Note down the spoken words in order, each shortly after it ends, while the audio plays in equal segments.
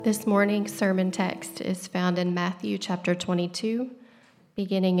This morning's sermon text is found in Matthew chapter 22,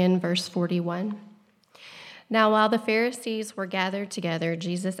 beginning in verse 41. Now, while the Pharisees were gathered together,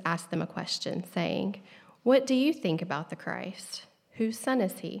 Jesus asked them a question, saying, "What do you think about the Christ? Whose son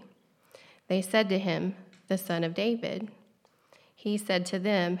is he?" They said to him, "The son of David." He said to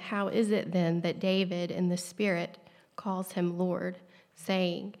them, "How is it then that David in the Spirit calls him Lord,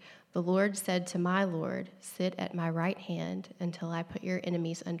 saying, 'The Lord said to my Lord, sit at my right hand until I put your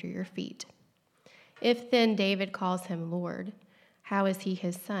enemies under your feet'? If then David calls him Lord, how is he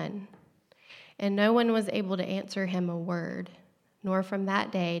his son?" And no one was able to answer him a word, nor from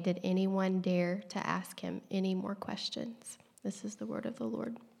that day did anyone dare to ask him any more questions. This is the word of the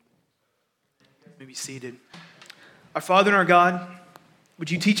Lord. You may be seated. Our Father and our God,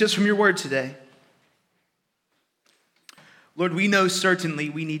 would you teach us from your word today? Lord, we know certainly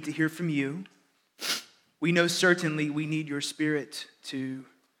we need to hear from you. We know certainly we need your Spirit to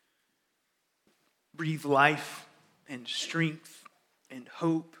breathe life and strength and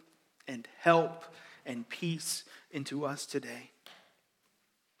hope and help and peace into us today.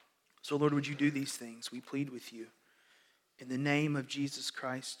 So, Lord, would you do these things? We plead with you. In the name of Jesus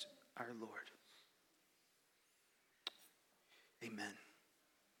Christ, our Lord. Amen.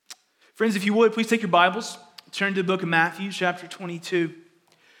 Friends, if you would, please take your Bibles. Turn to the book of Matthew, chapter 22.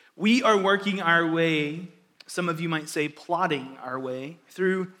 We are working our way, some of you might say plotting our way,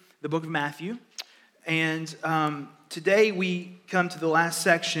 through the book of Matthew. And today we come to the last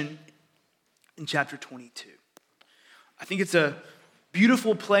section in chapter 22. I think it's a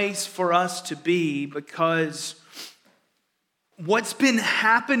beautiful place for us to be because what's been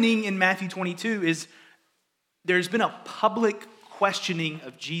happening in Matthew 22 is there's been a public questioning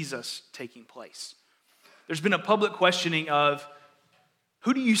of Jesus taking place. There's been a public questioning of,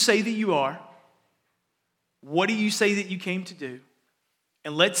 who do you say that you are? What do you say that you came to do?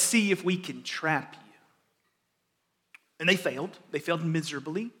 And let's see if we can trap you. And they failed. They failed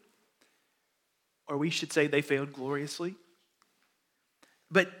miserably. Or we should say they failed gloriously.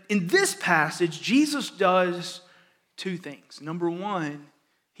 But in this passage, Jesus does two things. Number one,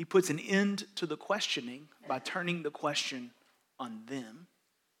 he puts an end to the questioning by turning the question on them.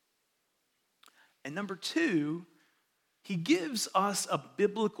 And number two, he gives us a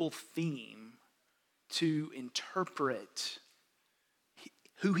biblical theme to interpret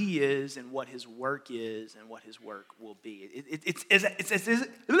who he is and what his work is and what his work will be. It's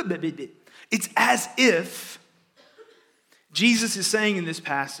as if Jesus is saying in this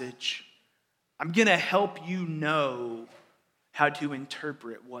passage, I'm going to help you know how to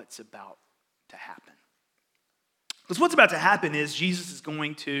interpret what's about to happen. Because what's about to happen is Jesus is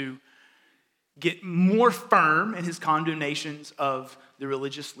going to get more firm in his condemnations of the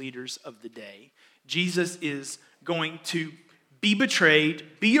religious leaders of the day. Jesus is going to be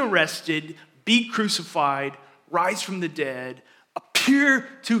betrayed, be arrested, be crucified, rise from the dead, appear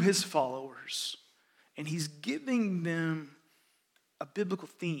to his followers. And he's giving them a biblical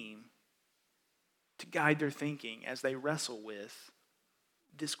theme to guide their thinking as they wrestle with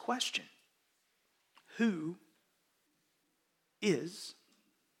this question. Who is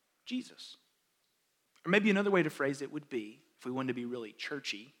Jesus? Or maybe another way to phrase it would be, if we wanted to be really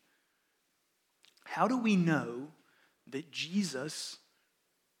churchy, how do we know that Jesus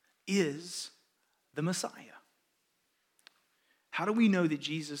is the Messiah? How do we know that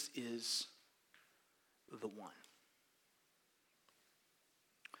Jesus is the one?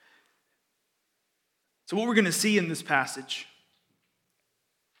 So what we're going to see in this passage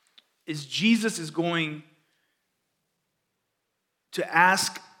is Jesus is going to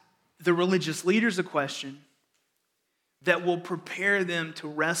ask the religious leaders a question that will prepare them to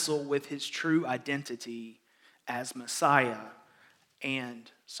wrestle with his true identity as Messiah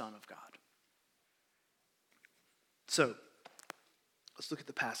and Son of God. So, let's look at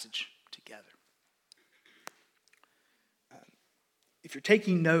the passage together. If you're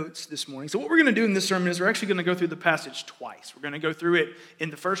taking notes this morning, so what we're going to do in this sermon is we're actually going to go through the passage twice. We're going to go through it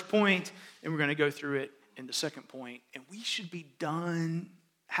in the first point, and we're going to go through it in the second point, and we should be done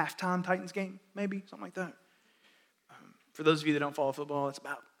halftime Titans game, maybe, something like that. For those of you that don't follow football, it's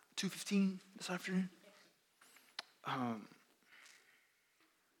about 2:15 this afternoon.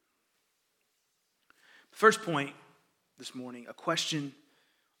 First point this morning, a question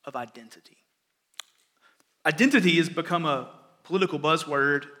of identity. Identity has become a political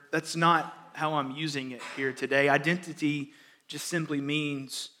buzzword. That's not how I'm using it here today. Identity just simply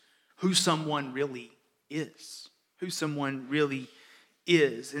means who someone really is. Who someone really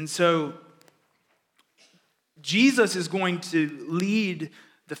is. And so Jesus is going to lead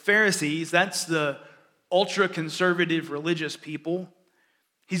the Pharisees, that's the ultra-conservative religious people.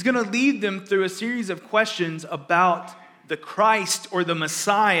 He's going to lead them through a series of questions about the Christ or the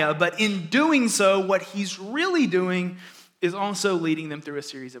Messiah, but in doing so, what he's really doing is also leading them through a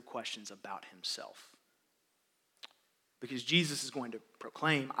series of questions about himself. Because Jesus is going to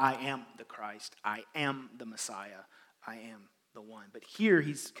proclaim, I am the Christ, I am the Messiah, I am the one. But here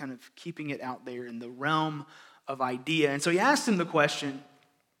he's kind of keeping it out there in the realm of idea. And so he asked him the question,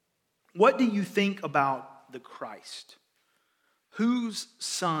 what do you think about the Christ? Whose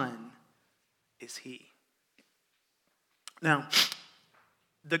son is he? Now,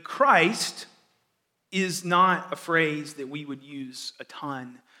 the Christ is not a phrase that we would use a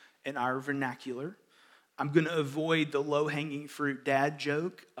ton in our vernacular. I'm going to avoid the low-hanging fruit dad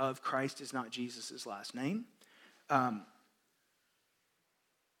joke of Christ is not Jesus' last name.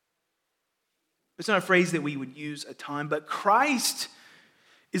 It's not a phrase that we would use a ton, but Christ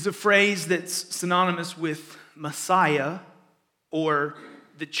is a phrase that's synonymous with Messiah, or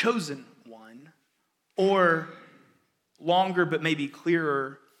the chosen one, or longer but maybe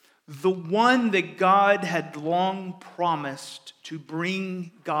clearer, the one that God had long promised to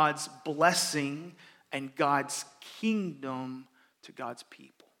bring God's blessing and God's kingdom to God's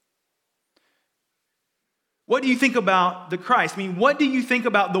people. What do you think about the Christ? I mean, what do you think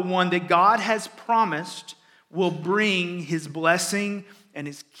about the one that God has promised will bring his blessing and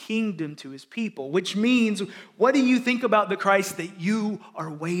his kingdom to his people? Which means, what do you think about the Christ that you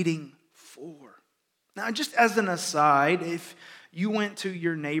are waiting for? Now, just as an aside, if you went to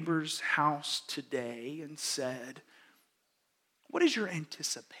your neighbor's house today and said, what is your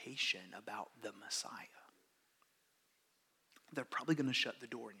anticipation about the Messiah? They're probably going to shut the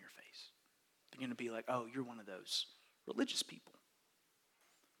door in your face. They're going to be like, oh, you're one of those religious people.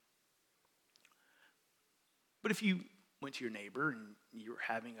 But if you went to your neighbor and you were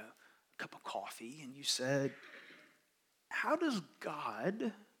having a cup of coffee and you said, how does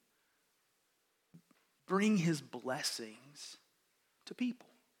God bring his blessings to people?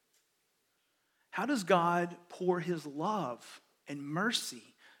 How does God pour his love and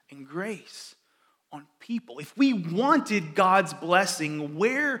mercy and grace on people? If we wanted God's blessing,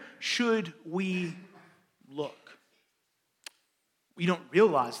 where should we look? We don't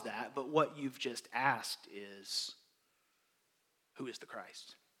realize that, but what you've just asked is, who is the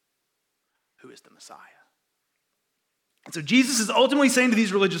Christ? Who is the Messiah? And so Jesus is ultimately saying to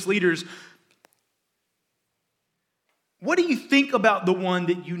these religious leaders, what do you think about the one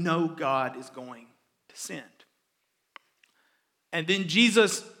that you know God is going to send? And then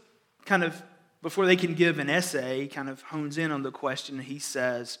Jesus kind of, before they can give an essay, kind of hones in on the question. He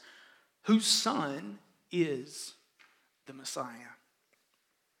says, whose son is the Messiah?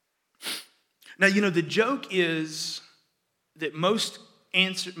 Now, the joke is that most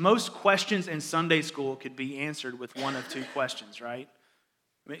questions in Sunday school could be answered with one of two questions, right?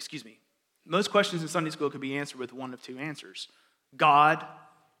 Most questions in Sunday school could be answered with one of two answers: God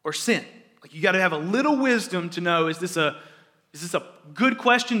or sin. Like, you got to have a little wisdom to know, is this a good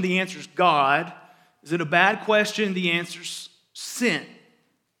question? The answer's God. Is it a bad question? The answer's sin.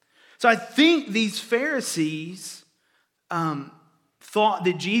 So I think these Pharisees thought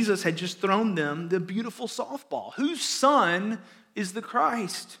that Jesus had just thrown them the beautiful softball. Whose son is the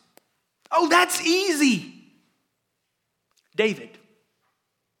Christ? Oh, that's easy. David.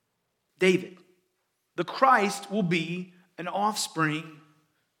 The Christ will be an offspring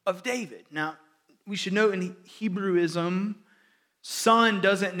of David. Now, we should note in Hebrewism, son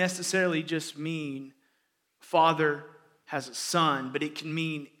doesn't necessarily just mean father has a son, but it can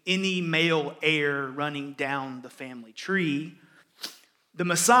mean any male heir running down the family tree. The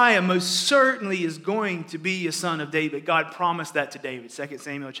Messiah most certainly is going to be a son of David. God promised that to David. 2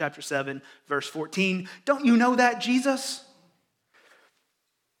 Samuel chapter 7, verse 14. Don't you know that, Jesus?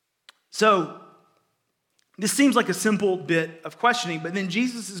 So, this seems like a simple bit of questioning, but then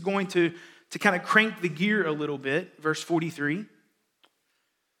Jesus is going to kind of crank the gear a little bit. Verse 43.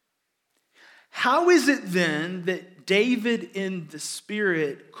 How is it then that David in the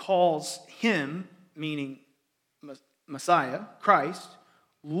Spirit calls him, meaning Messiah, Christ,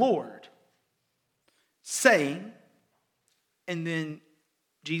 Lord, saying, and then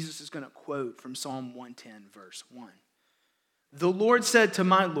Jesus is going to quote from Psalm 110, verse 1. The Lord said to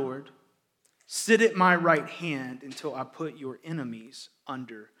my Lord, sit at my right hand until I put your enemies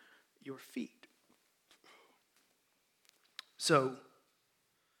under your feet. So,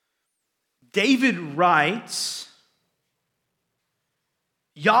 David writes,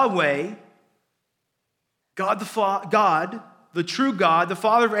 Yahweh, God, the true God, the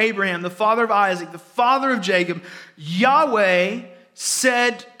father of Abraham, the father of Isaac, the father of Jacob, Yahweh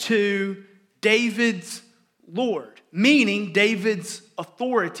said to David's Lord, meaning David's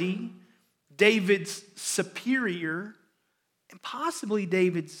authority, David's superior, and possibly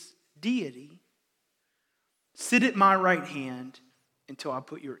David's deity. Sit at my right hand until I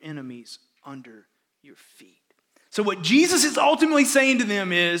put your enemies under your feet. So what Jesus is ultimately saying to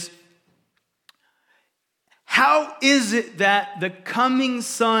them is, how is it that the coming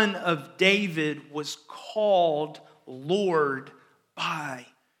son of David was called Lord by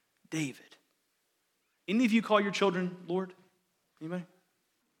David? Any of you call your children Lord? Anybody?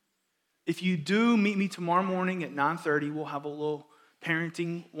 If you do, meet me tomorrow morning at 9:30. We'll have a little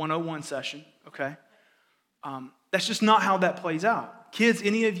parenting 101 session, okay? That's just not how that plays out. Kids,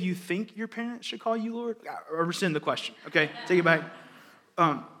 any of you think your parents should call you Lord? I rescind the question, okay? Take it back.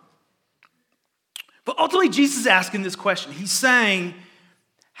 But ultimately, Jesus is asking this question. He's saying,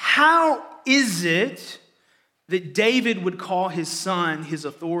 how is it that David would call his son, his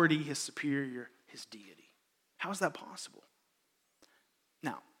authority, his superior, his deity? How is that possible?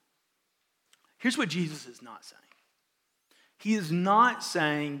 Now, here's what Jesus is not saying. He is not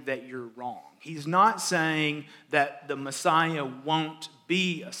saying that you're wrong. He's not saying that the Messiah won't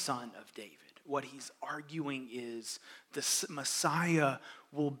be a son of David. What he's arguing is the Messiah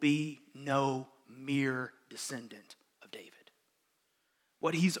will be no mere descendant of David.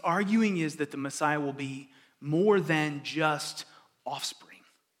 What he's arguing is that the Messiah will be more than just offspring,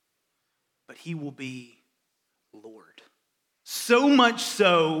 but he will be Lord. So much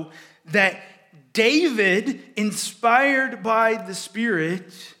so that David, inspired by the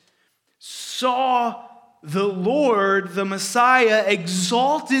Spirit, saw the Lord, the Messiah,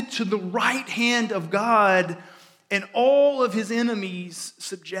 exalted to the right hand of God and all of his enemies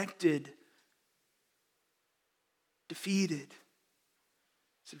subjected, defeated,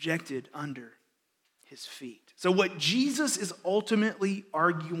 subjected under his feet. So what Jesus is ultimately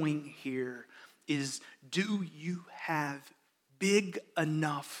arguing here is, do you have big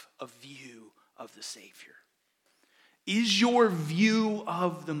enough a view of the Savior? Is your view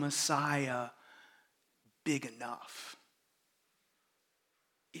of the Messiah big enough?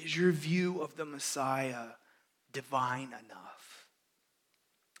 Is your view of the Messiah divine enough?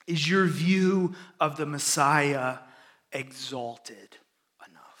 Is your view of the Messiah exalted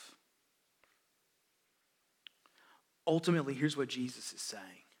enough? Ultimately, here's what Jesus is saying.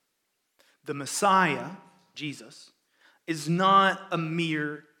 The Messiah, Jesus, is not a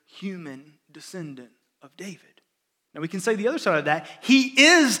mere human descendant of David. Now we can say the other side of that. He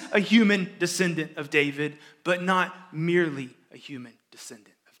is a human descendant of David, but not merely a human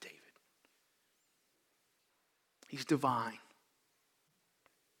descendant of David. He's divine.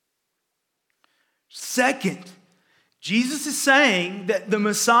 Second, Jesus is saying that the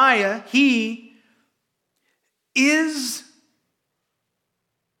Messiah, he is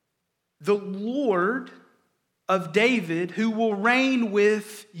the Lord of David who will reign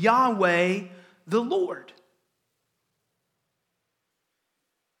with Yahweh the Lord.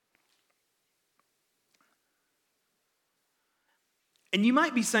 And you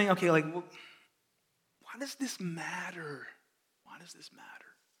might be saying, okay, like, well, why does this matter? Why does this matter?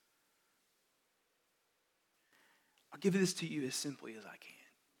 I'll give this to you as simply as I can.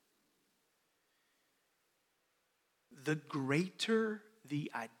 The greater the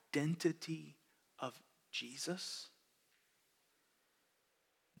identity of Jesus,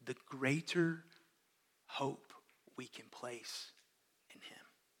 the greater hope we can place in him.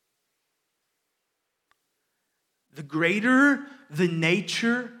 The greater the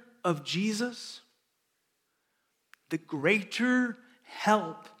nature of Jesus, the greater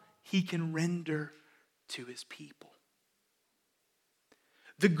help he can render to his people.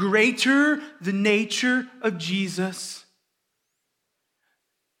 The greater the nature of Jesus,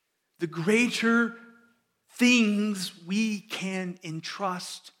 the greater things we can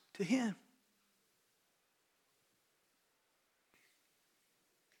entrust to him.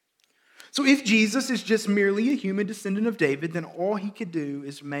 So if Jesus is just merely a human descendant of David, then all he could do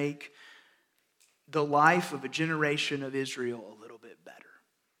is make the life of a generation of Israel a little bit better.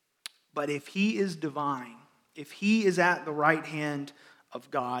 But if he is divine, if he is at the right hand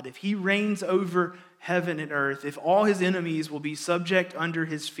of God, if he reigns over heaven and earth, if all his enemies will be subject under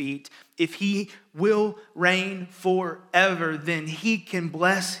his feet, if he will reign forever, then he can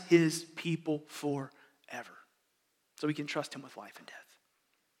bless his people forever. So we can trust him with life and death.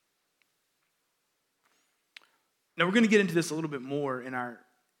 Now we're going to get into this a little bit more in our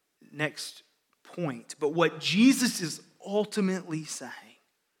next point, but what Jesus is ultimately saying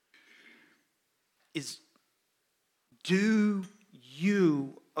is, do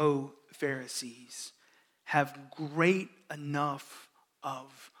you, O Pharisees, have great enough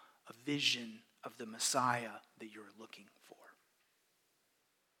of a vision of the Messiah that you're looking for?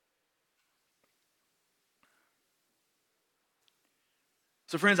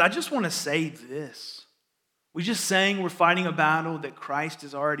 So friends, I just want to say this. We just sang we're fighting a battle that Christ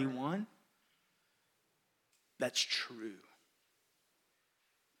has already won. That's true.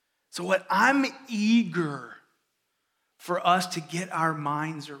 So what I'm eager for us to get our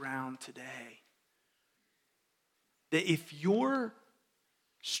minds around today, that if you're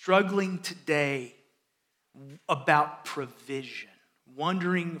struggling today about provision,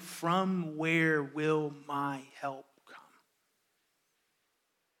 wondering from where will my help come,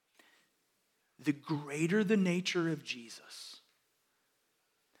 the greater the nature of Jesus,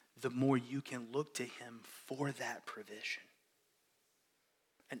 the more you can look to him for that provision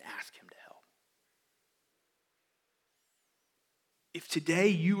and ask him to help. If today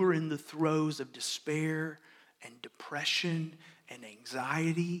you are in the throes of despair and depression and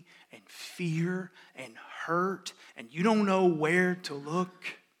anxiety and fear and hurt and you don't know where to look,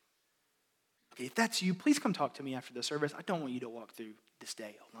 okay, if that's you, please come talk to me after the service. I don't want you to walk through this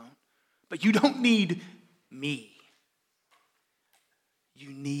day alone. But you don't need me.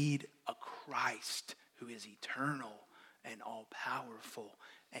 You need a Christ who is eternal and all-powerful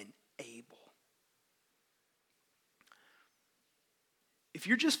and able. If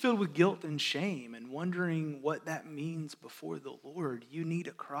you're just filled with guilt and shame and wondering what that means before the Lord, you need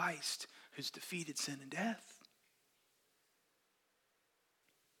a Christ who's defeated sin and death.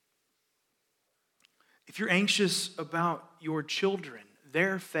 If you're anxious about your children,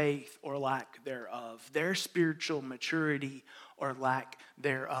 their faith or lack thereof, their spiritual maturity or lack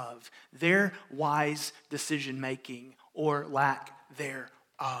thereof, their wise decision-making or lack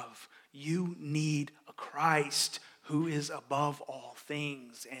thereof, you need a Christ who is above all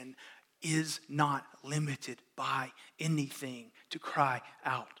things and is not limited by anything to cry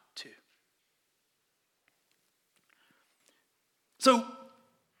out to. So,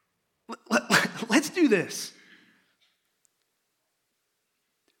 let's do this.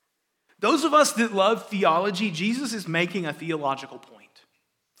 Those of us that love theology, Jesus is making a theological point.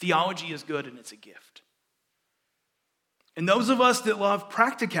 Theology is good and it's a gift. And those of us that love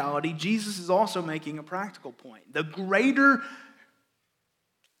practicality, Jesus is also making a practical point. The greater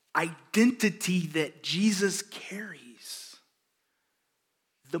identity that Jesus carries,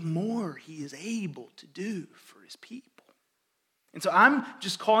 the more he is able to do for his people. And so I'm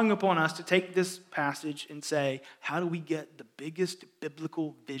just calling upon us to take this passage and say, how do we get the biggest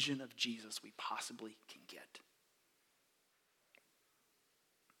biblical vision of Jesus we possibly can get?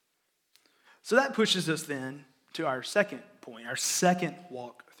 So that pushes us then to our second point, our second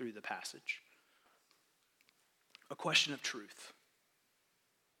walk through the passage. A question of truth.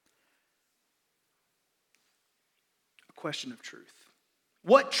 A question of truth.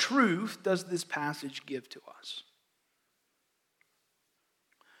 What truth does this passage give to us?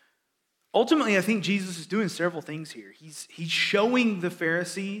 Ultimately, I think Jesus is doing several things here. He's showing the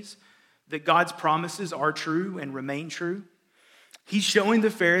Pharisees that God's promises are true and remain true. He's showing the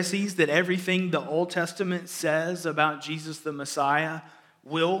Pharisees that everything the Old Testament says about Jesus the Messiah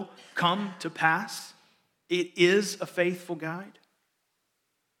will come to pass. It is a faithful guide.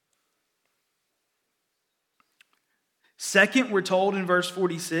 Second, we're told in verse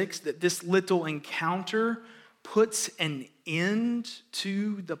 46 that this little encounter puts an end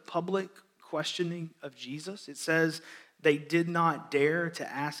to the public questioning of Jesus. It says they did not dare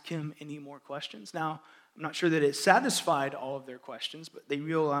to ask him any more questions. Now, I'm not sure that it satisfied all of their questions, but they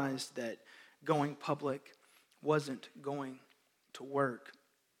realized that going public wasn't going to work.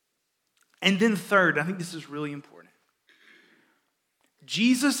 And then third, I think this is really important.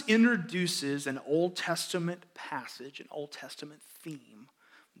 Jesus introduces an Old Testament passage, an Old Testament theme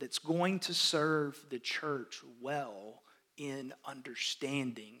that's going to serve the church well in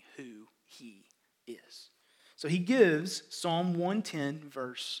understanding who he is. So he gives Psalm 110,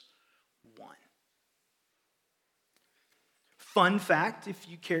 verse 1. Fun fact, if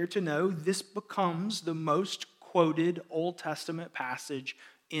you care to know, this becomes the most quoted Old Testament passage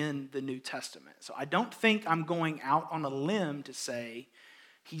in the New Testament. So I don't think I'm going out on a limb to say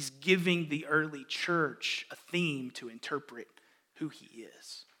he's giving the early church a theme to interpret who he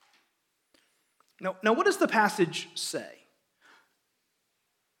is. Now, what does the passage say?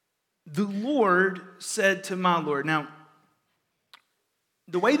 The Lord said to my Lord. Now,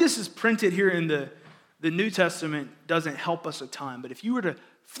 the way this is printed here in the New Testament doesn't help us a ton, but if you were to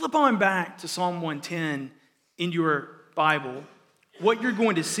flip on back to Psalm 110 in your Bible, what you're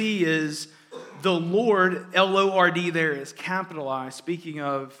going to see is the Lord, L-O-R-D there is capitalized, speaking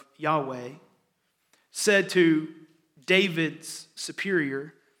of Yahweh, said to David's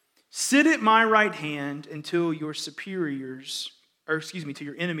superior, sit at my right hand until your till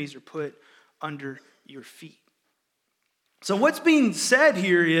your enemies are put under your feet. So what's being said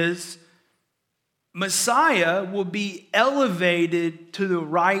here is Messiah will be elevated to the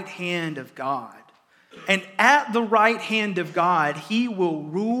right hand of God. And at the right hand of God, he will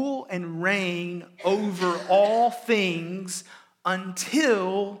rule and reign over all things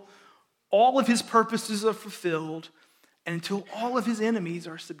until all of his purposes are fulfilled and until all of his enemies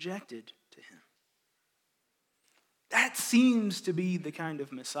are subjected to him. That seems to be the kind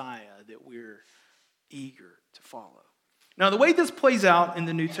of Messiah that we're eager to follow. Now, the way this plays out in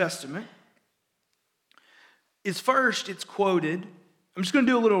the New Testament is first, it's quoted. I'm just going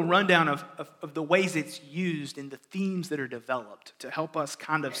to do a little rundown of the ways it's used and the themes that are developed to help us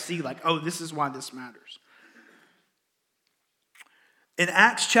kind of see like, oh, this is why this matters. In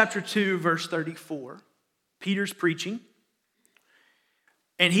Acts chapter 2, verse 34, Peter's preaching,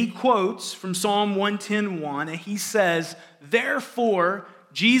 and he quotes from Psalm 110:1, and he says, therefore,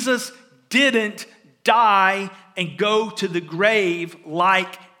 Jesus didn't die and go to the grave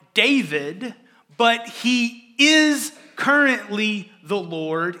like David, but he is currently the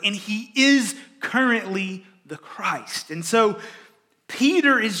Lord, and he is currently the Christ. And so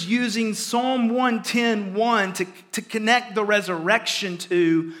Peter is using Psalm 110:1 to connect the resurrection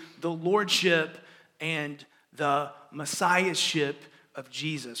to the lordship and the messiahship of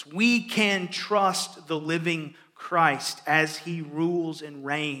Jesus. We can trust the living Christ as he rules and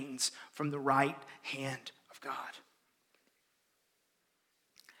reigns from the right hand of God.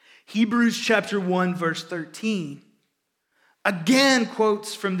 Hebrews chapter 1, verse 13, again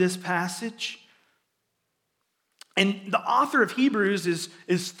quotes from this passage. And the author of Hebrews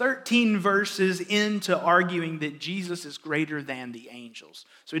is 13 verses into arguing that Jesus is greater than the angels.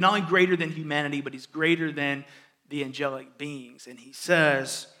 So he's not only greater than humanity, but he's greater than the angelic beings. And he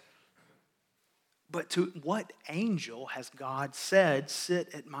says, but to what angel has God said,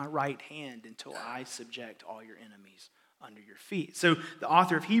 sit at my right hand until I subject all your enemies under your feet? So the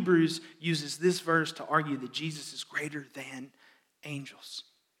author of Hebrews uses this verse to argue that Jesus is greater than angels.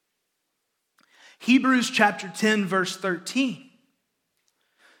 Hebrews chapter 10, verse 13.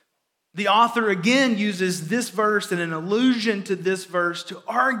 The author again uses this verse and an allusion to this verse to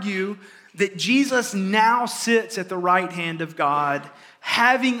argue that Jesus now sits at the right hand of God,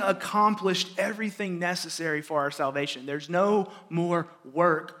 having accomplished everything necessary for our salvation. There's no more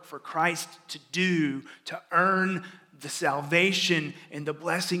work for Christ to do to earn the salvation and the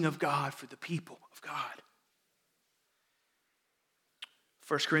blessing of God for the people of God.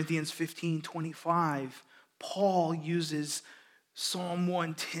 1 Corinthians 15:25, Paul uses Psalm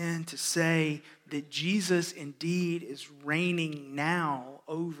 110 to say that Jesus indeed is reigning now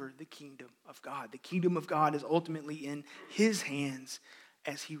over the kingdom of God. The kingdom of God is ultimately in his hands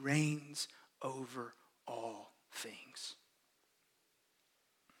as he reigns over all things.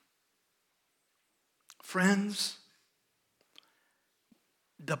 Friends,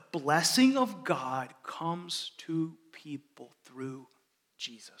 the blessing of God comes to people through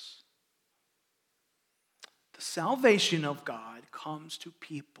Jesus. The salvation of God comes to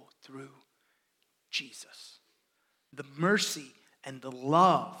people through Jesus. The mercy and the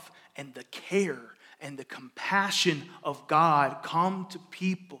love and the care and the compassion of God come to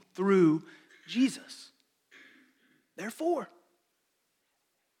people through Jesus. Therefore,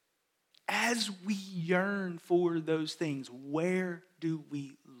 as we yearn for those things, where do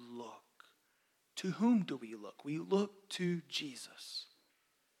we look? To whom do we look? We look to Jesus,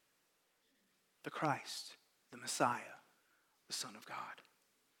 the Christ, the Messiah, the Son of God.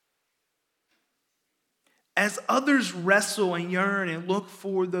 As others wrestle and yearn and look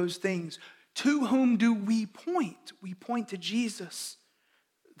for those things, to whom do we point? We point to Jesus,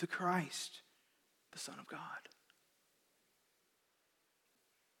 the Christ, the Son of God.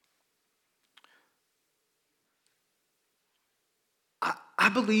 I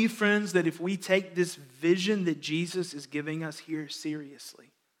believe, friends, that if we take this vision that Jesus is giving us here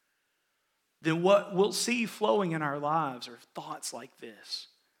seriously, then what we'll see flowing in our lives are thoughts like this.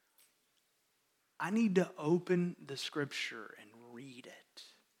 I need to open the scripture and read it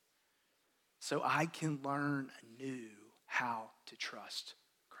so I can learn anew how to trust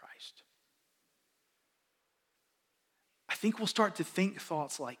Christ. I think we'll start to think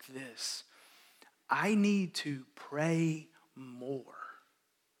thoughts like this. I need to pray more,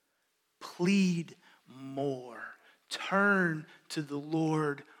 plead more, turn to the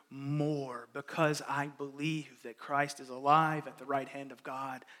Lord more, because I believe that Christ is alive at the right hand of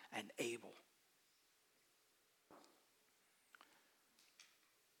God and able.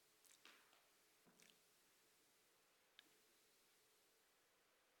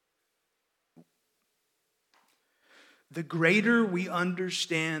 The greater we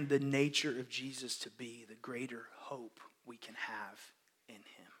understand the nature of Jesus to be, the greater hope we can have in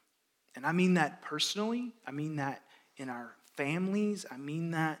him. And I mean that personally. I mean that in our families. I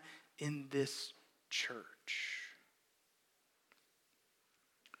mean that in this church.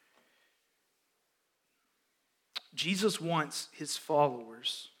 Jesus wants his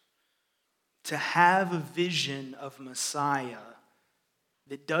followers to have a vision of Messiah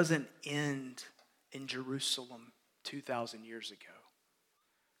that doesn't end in Jerusalem 2,000 years ago.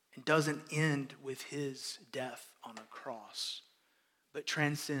 It doesn't end with his death on a cross, but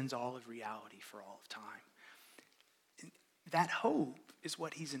transcends all of reality for all of time. And that hope is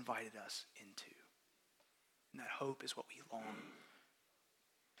what he's invited us into. And that hope is what we long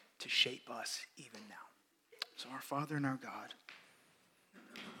to shape us even now. So our Father and our God,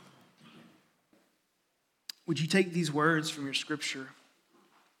 would you take these words from your scripture,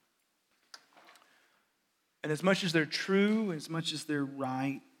 and as much as they're true, as much as they're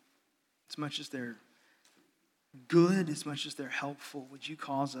right, as much as they're good, as much as they're helpful, would you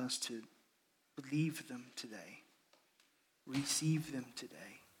cause us to believe them today, receive them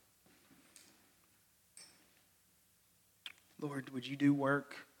today? Lord, would you do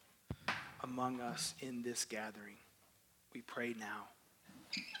work among us in this gathering? We pray now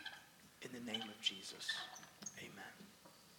in the name of Jesus. Amen.